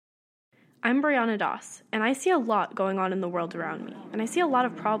I'm Brianna Doss, and I see a lot going on in the world around me, and I see a lot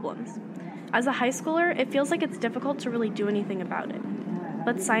of problems. As a high schooler, it feels like it's difficult to really do anything about it.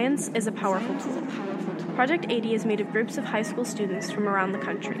 But science is a powerful tool. Project 80 is made of groups of high school students from around the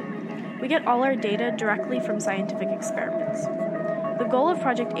country. We get all our data directly from scientific experiments. The goal of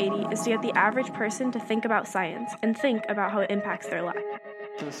Project 80 is to get the average person to think about science and think about how it impacts their life.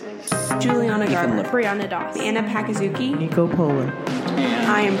 Juliana Garber, Brianna Doss, Anna Pakazuki, Nico Polar.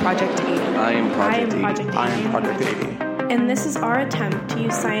 I am Project 80. I am Project 80. Project 80. I am Project 80. And this is our attempt to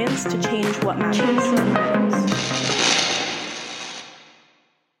use science to change what matters.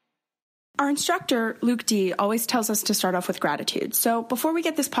 Our instructor, Luke D., always tells us to start off with gratitude. So before we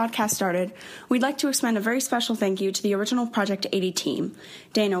get this podcast started, we'd like to extend a very special thank you to the original Project 80 team,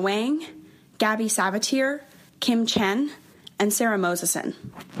 Dana Wang, Gabby Sabatier, Kim Chen, and Sarah Moseson.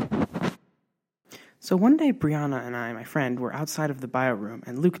 So one day, Brianna and I, my friend, were outside of the bio room,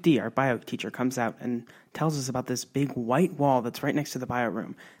 and Luke D., our bio teacher, comes out and tells us about this big white wall that's right next to the bio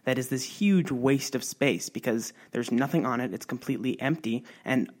room that is this huge waste of space because there's nothing on it, it's completely empty,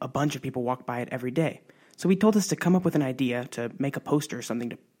 and a bunch of people walk by it every day. So he told us to come up with an idea to make a poster or something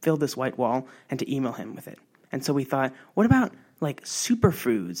to fill this white wall and to email him with it. And so we thought, what about, like,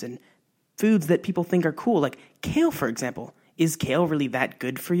 superfoods and foods that people think are cool, like kale, for example. Is kale really that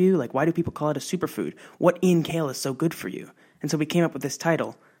good for you? Like, why do people call it a superfood? What in kale is so good for you? And so we came up with this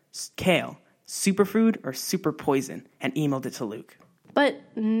title, Kale, Superfood or Super Poison, and emailed it to Luke. But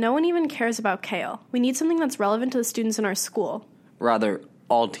no one even cares about kale. We need something that's relevant to the students in our school. Rather,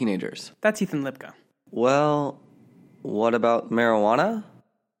 all teenagers. That's Ethan Lipka. Well, what about marijuana?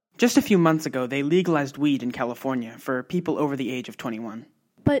 Just a few months ago, they legalized weed in California for people over the age of 21.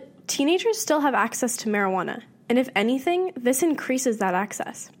 But teenagers still have access to marijuana. And if anything, this increases that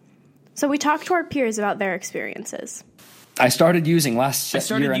access. So we talked to our peers about their experiences. I started using last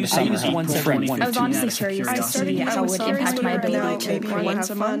year in the summer. I was honestly curious to see how it would impact my ability to create. Once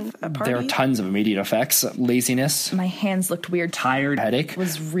a month, a party. There are tons of immediate effects. Laziness. My hands looked weird. Tired. Headache. It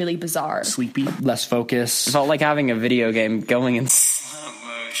was really bizarre. Sleepy. Less focus. It felt like having a video game going in slow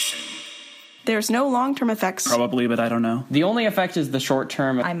motion. There's no long-term effects. Probably, but I don't know. The only effect is the short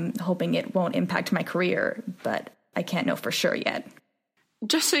term. I'm hoping it won't impact my career, but I can't know for sure yet.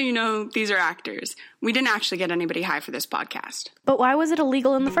 Just so you know, these are actors. We didn't actually get anybody high for this podcast. But why was it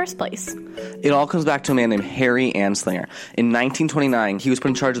illegal in the first place? It all comes back to a man named Harry Anslinger. In 1929, he was put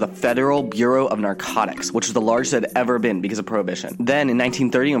in charge of the Federal Bureau of Narcotics, which was the largest it had ever been because of Prohibition. Then, in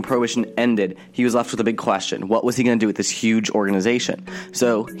 1930, when Prohibition ended, he was left with a big question. What was he going to do with this huge organization?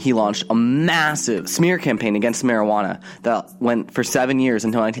 So, he launched a massive smear campaign against marijuana that went for 7 years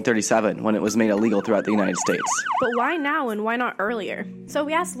until 1937, when it was made illegal throughout the United States. But why now and why not earlier? So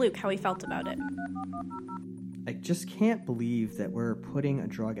we asked Luke how he felt about it. I just can't believe that we're putting a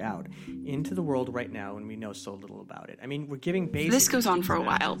drug out into the world right now when we know so little about it. I mean, we're giving basic... This goes on for a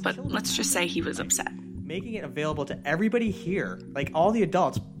while, but let's just say he was upset. Making it available to everybody here, like all the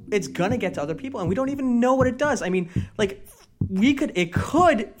adults, it's gonna get to other people, and we don't even know what it does. I mean, like, it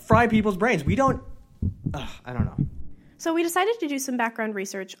could fry people's brains. I don't know. So we decided to do some background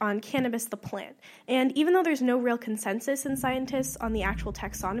research on cannabis the plant. And even though there's no real consensus in scientists on the actual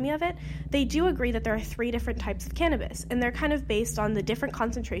taxonomy of it, they do agree that there are 3 different types of cannabis, and they're kind of based on the different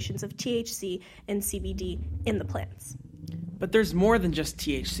concentrations of THC and CBD in the plants. But there's more than just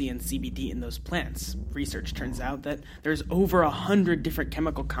THC and CBD in those plants. Research turns out that there's over 100 different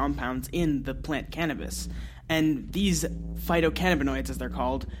chemical compounds in the plant cannabis. And these phytocannabinoids, as they're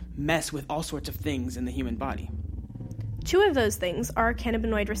called, mess with all sorts of things in the human body. 2 of those things are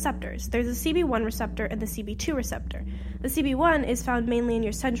cannabinoid receptors. There's the CB1 receptor and the CB2 receptor. The CB1 is found mainly in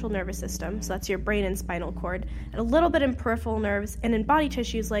your central nervous system, so that's your brain and spinal cord, and a little bit in peripheral nerves and in body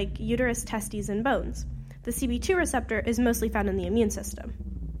tissues like uterus, testes, and bones. The CB2 receptor is mostly found in the immune system.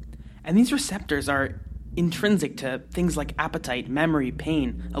 And these receptors are intrinsic to things like appetite, memory,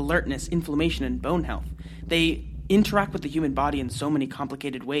 pain, alertness, inflammation, and bone health. They interact with the human body in so many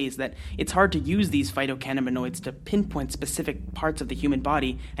complicated ways that it's hard to use these phytocannabinoids to pinpoint specific parts of the human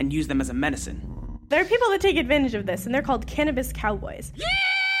body and use them as a medicine. There are people that take advantage of this, and they're called cannabis cowboys.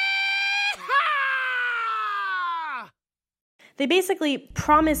 They basically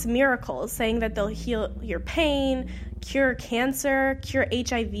promise miracles, saying that they'll heal your pain, cure cancer, cure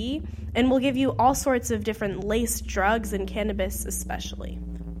HIV, and will give you all sorts of different laced drugs, and cannabis especially.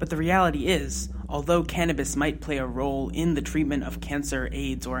 But the reality is, although cannabis might play a role in the treatment of cancer,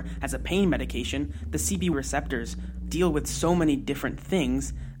 AIDS, or as a pain medication, the CB receptors deal with so many different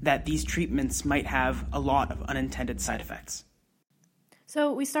things that these treatments might have a lot of unintended side effects.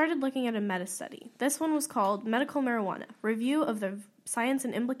 So we started looking at a meta-study. This one was called Medical Marijuana, Review of the science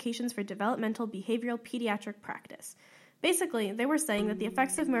and implications for developmental behavioral pediatric practice. Basically, they were saying that the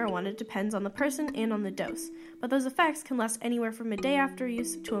effects of marijuana depends on the person and on the dose, but those effects can last anywhere from a day after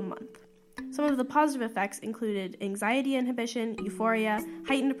use to a month. Some of the positive effects included anxiety inhibition, euphoria,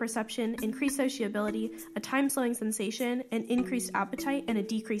 heightened perception, increased sociability, a time-slowing sensation, an increased appetite, and a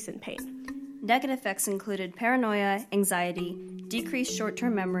decrease in pain. Negative effects included paranoia, anxiety, decreased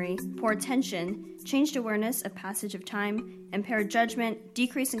short-term memory, poor attention, changed awareness of passage of time, impaired judgment,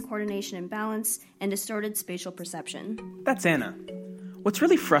 decrease in coordination and balance, and distorted spatial perception. That's Anna. What's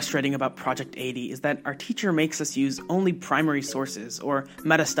really frustrating about Project 80 is that our teacher makes us use only primary sources, or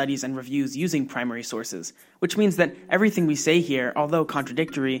meta-studies and reviews using primary sources, which means that everything we say here, although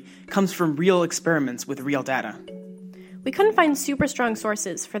contradictory, comes from real experiments with real data. We couldn't find super strong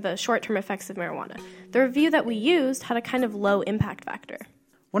sources for the short-term effects of marijuana. The review that we used had a kind of low impact factor.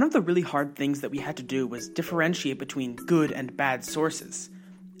 One of the really hard things that we had to do was differentiate between good and bad sources.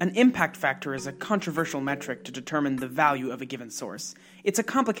 An impact factor is a controversial metric to determine the value of a given source. It's a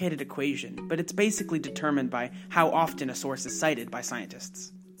complicated equation, but it's basically determined by how often a source is cited by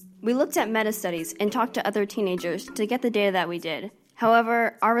scientists. We looked at meta-studies and talked to other teenagers to get the data that we did.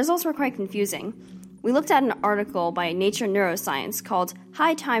 However, our results were quite confusing. We looked at an article by Nature Neuroscience called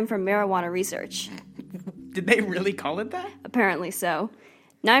High Time for Marijuana Research. Did they really call it that? Apparently so.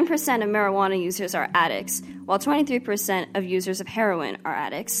 9% of marijuana users are addicts, while 23% of users of heroin are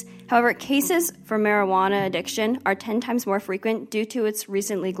addicts. However, cases for marijuana addiction are 10 times more frequent due to its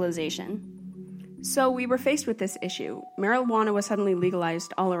recent legalization. So we were faced with this issue. Marijuana was suddenly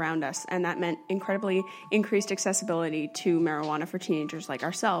legalized all around us, and that meant incredibly increased accessibility to marijuana for teenagers like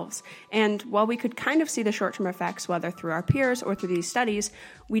ourselves. And while we could kind of see the short-term effects, whether through our peers or through these studies,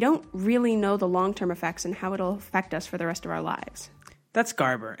 we don't really know the long-term effects and how it'll affect us for the rest of our lives. That's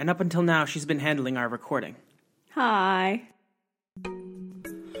Garber, and up until now, she's been handling our recording. Hi.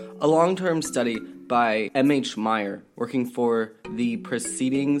 A long-term study by M.H. Meyer, working for the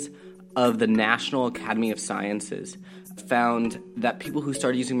Proceedings of the National Academy of Sciences, found that people who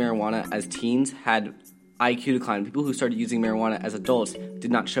started using marijuana as teens had IQ decline. People who started using marijuana as adults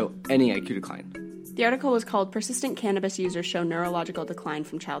did not show any IQ decline. The article was called Persistent Cannabis Users Show Neurological Decline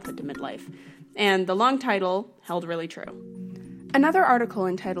from Childhood to Midlife, and the long title held really true. Another article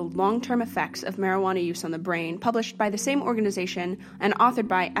entitled Long-Term Effects of Marijuana Use on the Brain, published by the same organization and authored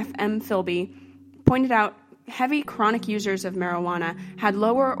by F.M. Philby, pointed out heavy chronic users of marijuana had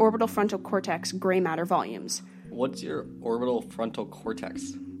lower orbital frontal cortex gray matter volumes. What's your orbital frontal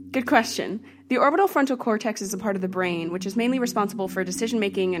cortex? Good question. The orbital frontal cortex is a part of the brain which is mainly responsible for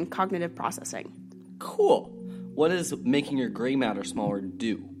decision-making and cognitive processing. Cool. What does making your gray matter smaller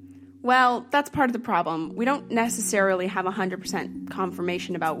do? Well, that's part of the problem. We don't necessarily have 100%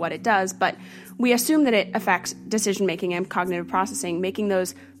 confirmation about what it does, but we assume that it affects decision-making and cognitive processing, making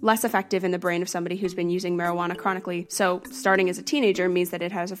those less effective in the brain of somebody who's been using marijuana chronically. So starting as a teenager means that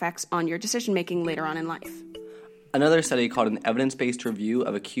it has effects on your decision-making later on in life. Another study called An Evidence-Based Review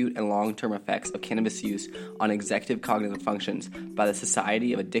of Acute and Long-Term Effects of Cannabis Use on Executive Cognitive Functions by the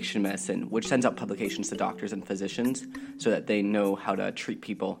Society of Addiction Medicine, which sends out publications to doctors and physicians so that they know how to treat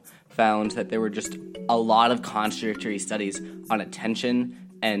people, found that there were just a lot of contradictory studies on attention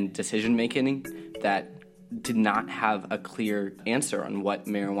and decision-making that did not have a clear answer on what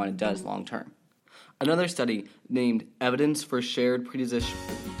marijuana does long-term. Another study named Evidence for Shared Predisposition...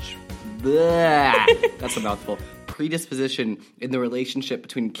 That's a mouthful. Predisposition in the relationship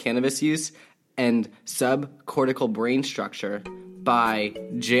between cannabis use and subcortical brain structure by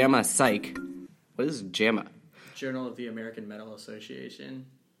JAMA Psych. What is JAMA? Journal of the American Medical Association.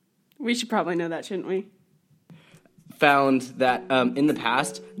 We should probably know that, shouldn't we? Found that in the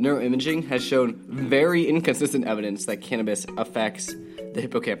past, neuroimaging has shown very inconsistent evidence that cannabis affects the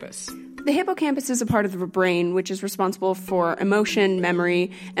hippocampus. The hippocampus is a part of the brain which is responsible for emotion,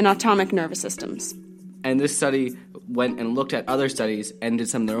 memory, and autonomic nervous systems. And this study went and looked at other studies and did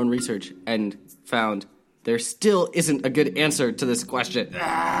some of their own research and found there still isn't a good answer to this question.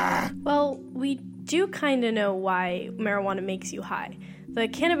 Well, we do kind of know why marijuana makes you high. The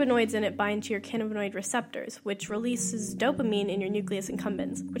cannabinoids in it bind to your cannabinoid receptors, which releases dopamine in your nucleus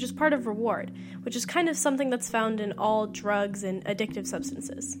accumbens, which is part of reward, which is kind of something that's found in all drugs and addictive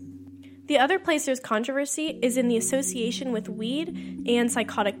substances. The other place there's controversy is in the association with weed and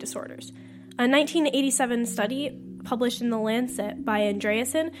psychotic disorders. A 1987 study published in The Lancet by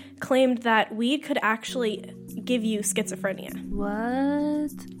Andreasen claimed that weed could actually give you schizophrenia.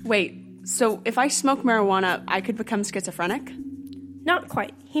 What? Wait, so if I smoke marijuana, I could become schizophrenic? Not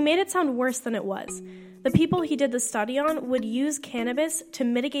quite. He made it sound worse than it was. The people he did the study on would use cannabis to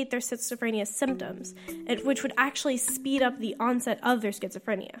mitigate their schizophrenia symptoms, which would actually speed up the onset of their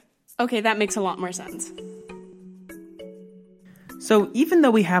schizophrenia. Okay, that makes a lot more sense. So even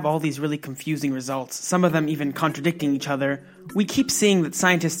though we have all these really confusing results, some of them even contradicting each other, we keep seeing that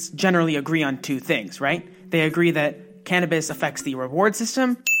scientists generally agree on two things, right? They agree that cannabis affects the reward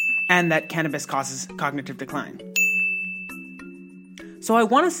system and that cannabis causes cognitive decline. So I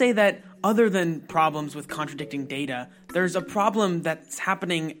want to say that other than problems with contradicting data, there's a problem that's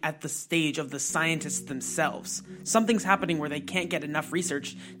happening at the stage of the scientists themselves. Something's happening where they can't get enough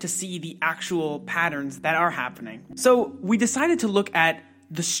research to see the actual patterns that are happening. So we decided to look at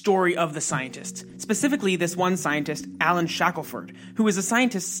the story of the scientists, specifically this one scientist, Alan Shackelford, who is a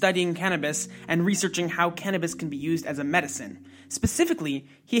scientist studying cannabis and researching how cannabis can be used as a medicine. Specifically,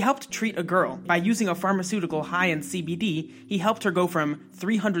 he helped treat a girl. By using a pharmaceutical high in CBD, he helped her go from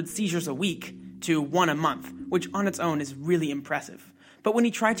 300 seizures a week to 1 a month, which on its own is really impressive. But when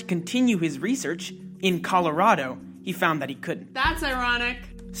he tried to continue his research in Colorado, he found that he couldn't. That's ironic.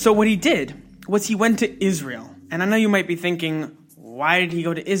 So what he did was he went to Israel. And I know you might be thinking, why did he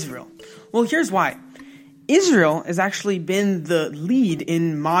go to Israel? Well, here's why. Israel has actually been the lead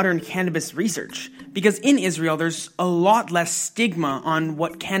in modern cannabis research, because in Israel there's a lot less stigma on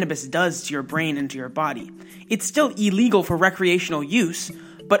what cannabis does to your brain and to your body. It's still illegal for recreational use,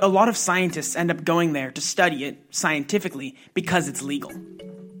 but a lot of scientists end up going there to study it scientifically because it's legal.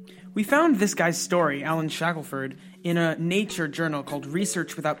 We found this guy's story, Alan Shackelford, in a Nature journal called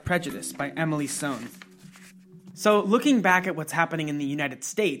Research Without Prejudice by Emily Sohn. So looking back at what's happening in the United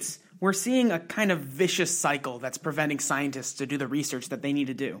States, we're seeing a kind of vicious cycle that's preventing scientists to do the research that they need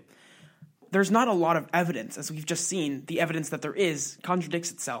to do. There's not a lot of evidence. As we've just seen, the evidence that there is contradicts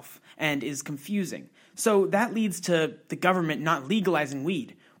itself and is confusing. So that leads to the government not legalizing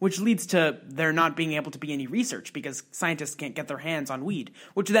weed, which leads to there not being able to be any research because scientists can't get their hands on weed,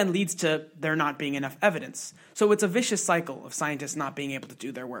 which then leads to there not being enough evidence. So it's a vicious cycle of scientists not being able to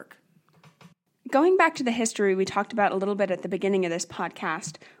do their work. Going back to the history we talked about a little bit at the beginning of this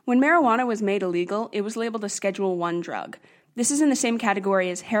podcast, when marijuana was made illegal, it was labeled a Schedule I drug. This is in the same category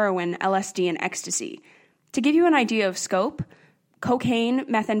as heroin, LSD, and ecstasy. To give you an idea of scope, cocaine,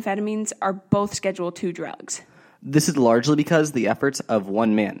 methamphetamines are both Schedule II drugs. This is largely because the efforts of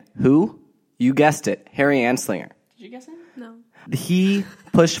one man. Who? You guessed it, Harry Anslinger. Did you guess it? No. He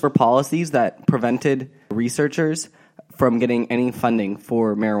pushed for policies that prevented researchers from getting any funding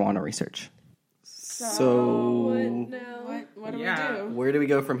for marijuana research. So what do we do? Where do we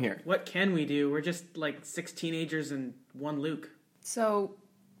go from here? What can we do? We're just like 6 teenagers and one Luke. So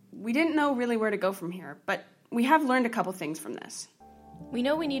we didn't know really where to go from here, but we have learned a couple things from this. We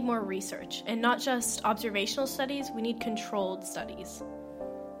know we need more research, and not just observational studies, we need controlled studies.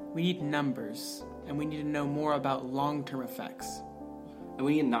 We need numbers, and we need to know more about long-term effects. And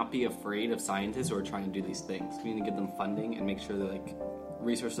we need to not be afraid of scientists who are trying to do these things. We need to give them funding and make sure that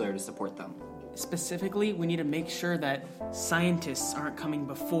researchers are there to support them. Specifically, we need to make sure that scientists aren't coming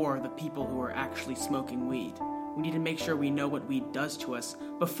before the people who are actually smoking weed. We need to make sure we know what weed does to us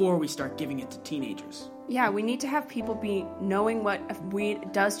before we start giving it to teenagers. Yeah, we need to have people be knowing what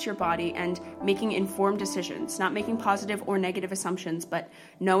weed does to your body and making informed decisions, not making positive or negative assumptions, but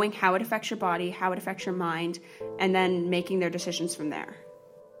knowing how it affects your body, how it affects your mind, and then making their decisions from there.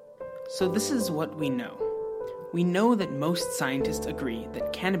 So this is what we know. We know that most scientists agree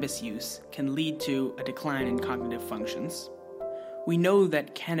that cannabis use can lead to a decline in cognitive functions. We know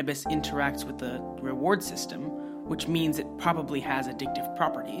that cannabis interacts with the reward system, which means it probably has addictive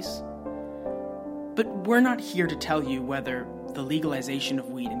properties. But we're not here to tell you whether the legalization of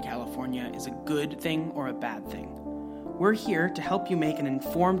weed in California is a good thing or a bad thing. We're here to help you make an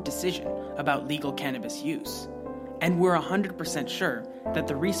informed decision about legal cannabis use. And we're 100% sure that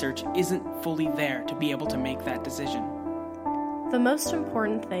the research isn't fully there to be able to make that decision. The most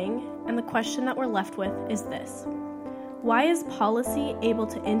important thing, and the question that we're left with, is this. Why is policy able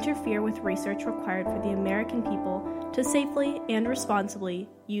to interfere with research required for the American people to safely and responsibly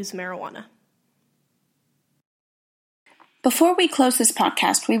use marijuana? Before we close this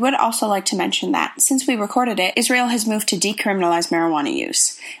podcast, we would also like to mention that, since we recorded it, Israel has moved to decriminalize marijuana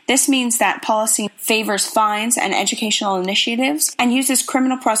use. This means that policy favors fines and educational initiatives and uses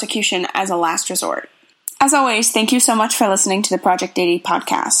criminal prosecution as a last resort. As always, thank you so much for listening to the Project 80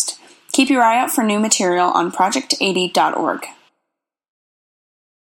 podcast. Keep your eye out for new material on project80.org.